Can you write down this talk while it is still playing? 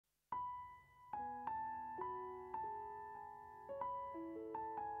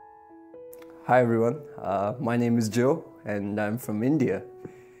Hi everyone, my name is Joe and I'm from India.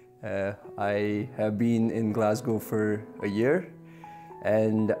 I have been in Glasgow for a year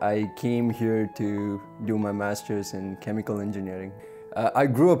and I came here to do my master's in chemical engineering. I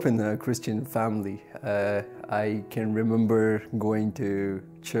grew up in a Christian family. I can remember going to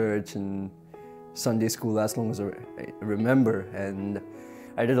church and Sunday school as long as I remember, and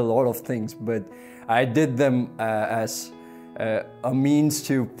I did a lot of things, but I did them as a means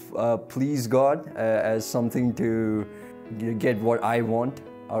to please God, as something to get what I want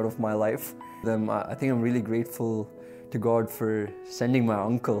out of my life. I think I'm really grateful to God for sending my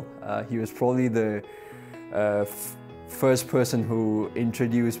uncle. He was probably the first person who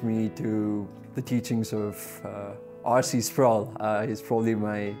introduced me to the teachings of R.C. Sproul. He's probably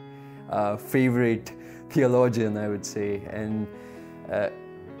my favorite theologian, I would say, and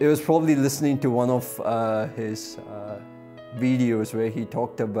it was probably listening to one of his videos where he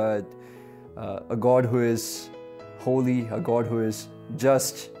talked about a God who is holy, a God who is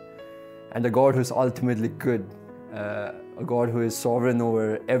just, and a God who is ultimately good, a God who is sovereign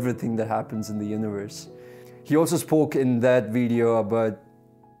over everything that happens in the universe. He also spoke in that video about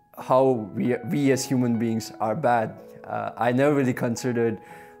how we as human beings are bad. I never really considered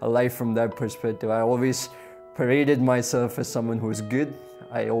a life from that perspective. I always paraded myself as someone who is good.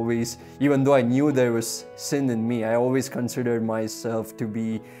 Even though I knew there was sin in me, I always considered myself to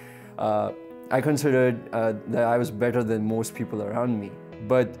be, I considered that I was better than most people around me.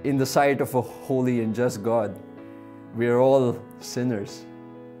 But in the sight of a holy and just God, we are all sinners,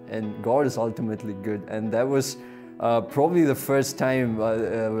 and God is ultimately good. And that was probably the first time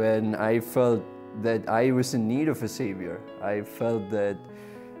when I felt that I was in need of a Savior. I felt that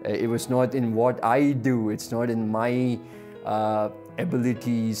it was not in what I do, it's not in my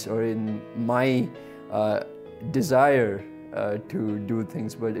abilities or in my desire to do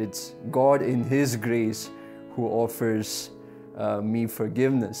things, but it's God in His grace who offers me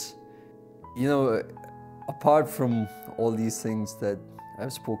forgiveness. You know, apart from all these things that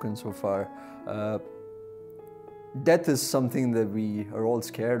I've spoken so far, death is something that we are all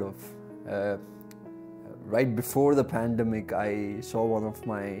scared of. Right before the pandemic, I saw one of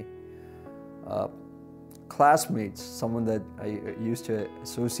my classmates, someone that I used to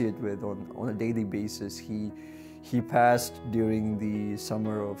associate with on a daily basis. He passed during the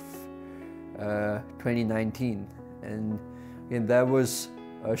summer of 2019, and that was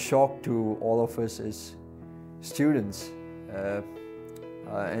a shock to all of us as students,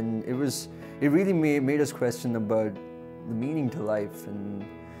 and it really made us question about the meaning to life. And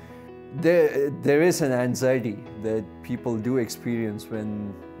there is an anxiety that people do experience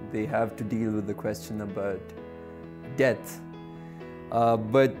when they have to deal with the question about death.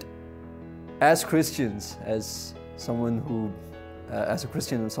 But as Christians, as a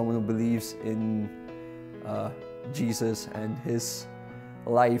Christian and someone who believes in Jesus and His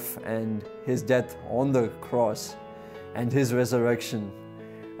life and His death on the cross and His resurrection,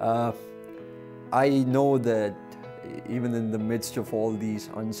 I know that even in the midst of all these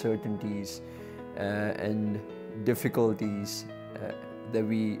uncertainties and difficulties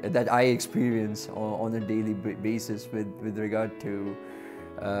that I experience on a daily basis with regard to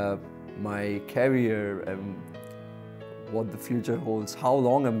my career and what the future holds, how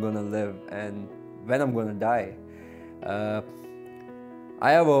long I'm going to live and when I'm going to die,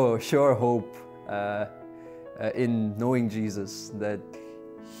 I have a sure hope in knowing Jesus, that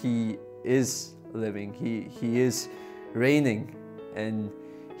He is living, He is reigning, and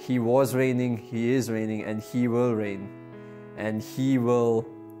He was reigning, He is reigning, and He will reign, and He will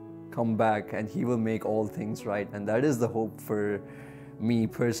come back and He will make all things right. And that is the hope for me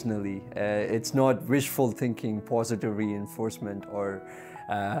personally. It's not wishful thinking, positive reinforcement, or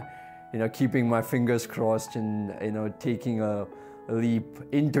keeping my fingers crossed and taking a leap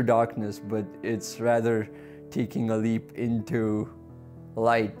into darkness, but it's rather taking a leap into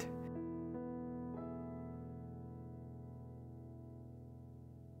light